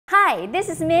Hi, this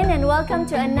is Min and welcome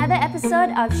to another episode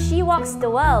of She Walks the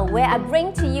World, where I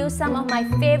bring to you some of my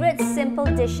favorite simple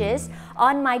dishes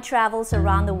on my travels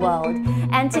around the world.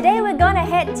 And today we're gonna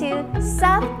head to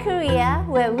South Korea,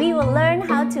 where we will learn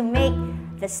how to make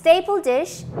the staple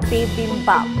dish,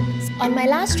 Bibimbap. On my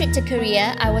last trip to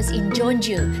Korea, I was in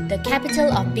Jeonju, the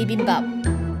capital of Bibimbap.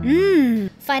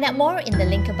 Find out more in the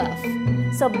link above.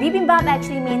 So Bibimbap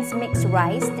actually means mixed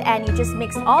rice, and you just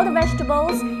mix all the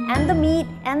vegetables and the meat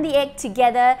and the egg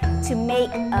together to make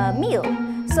a meal.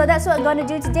 So that's what I'm going to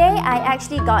do today. I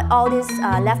actually got all these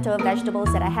leftover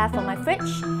vegetables that I have from my fridge,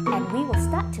 and we will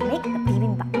start to make the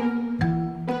Bibimbap.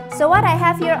 So what I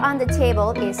have here on the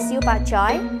table is siu bak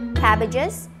choy,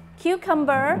 cabbages,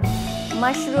 cucumber,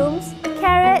 mushrooms,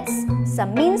 carrots,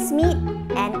 some minced meat,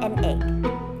 and an egg.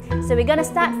 So we're going to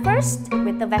start first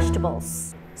with the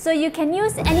vegetables. So you can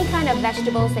use any kind of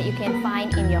vegetables that you can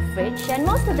find in your fridge, and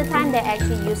most of the time they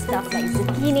actually use stuff like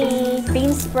zucchini,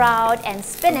 bean sprout and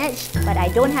spinach, but I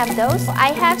don't have those.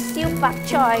 I have siu bak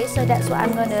choy, so that's what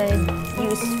I'm going to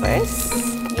use first.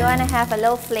 You want to have a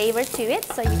little flavor to it,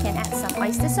 so you can add some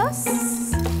oyster sauce.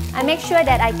 I make sure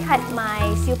that I cut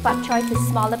my siu bak choy to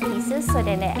smaller pieces so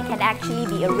that it can actually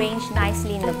be arranged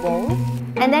nicely in the bowl.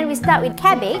 And then we start with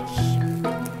cabbage.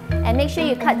 And make sure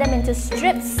you cut them into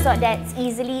strips so that it's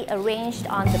easily arranged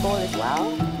on the bowl as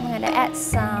well. I'm going to add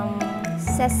some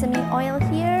sesame oil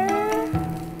here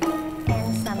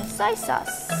and some soy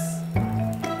sauce.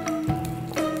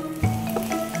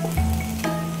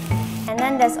 And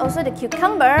then there's also the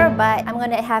cucumber, but I'm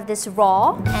going to have this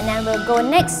raw. And then we'll go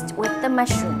next with the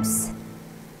mushrooms.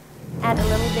 Add a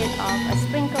little bit of a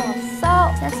sprinkle of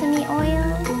salt, sesame oil.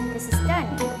 This is done.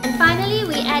 And finally,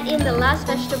 we add in the last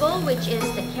vegetable, which is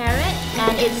the carrot.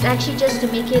 And it's actually just to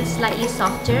make it slightly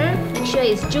softer. Make sure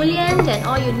it's julienne, and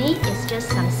all you need is just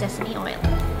some sesame oil.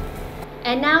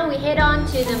 And now we head on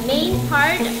to the main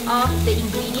part of the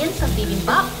ingredients of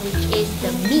bibimbap, which is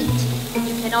the meat.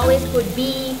 You can always put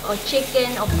beef or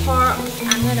chicken or pork.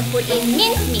 I'm going to put in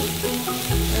minced meat.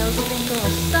 A little sprinkle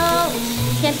of salt.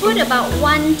 You can put about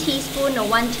 1 teaspoon or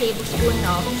 1 tablespoon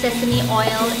of sesame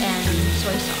oil and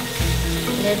soy sauce.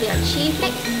 A little bit of chili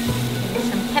flake and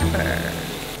some pepper.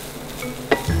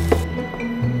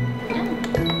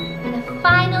 The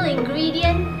final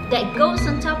ingredient that goes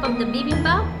on top of the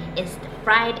bibimbap is the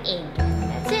fried egg.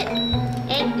 That's it.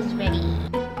 Egg is ready.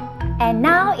 And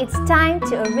now it's time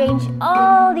to arrange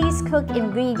all these cooked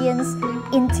ingredients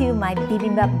into my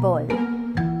bibimbap bowl.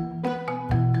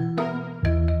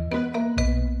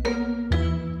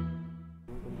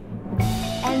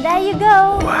 And there you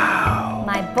go! Wow!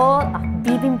 My bowl of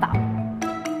bibimbap.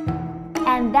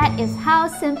 And that is how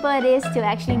simple it is to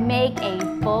actually make a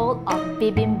bowl of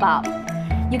bibimbap.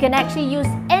 You can actually use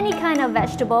any kind of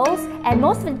vegetables, and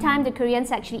most of the time the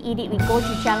Koreans actually eat it with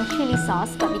gochujang chili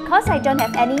sauce, but because I don't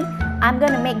have any, I'm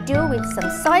going to make do with some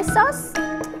soy sauce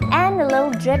and a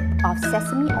little drip of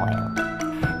sesame oil.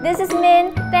 This is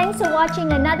Min. Thanks for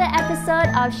watching another episode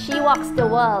of She Walks the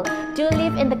World. Do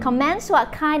leave in the comments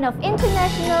what kind of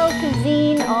international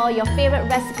cuisine or your favorite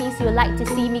recipes you would like to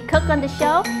see me cook on the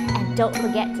show, and don't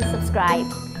forget to subscribe.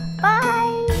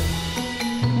 Bye!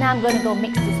 Now I'm going to go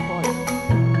mix this bowl.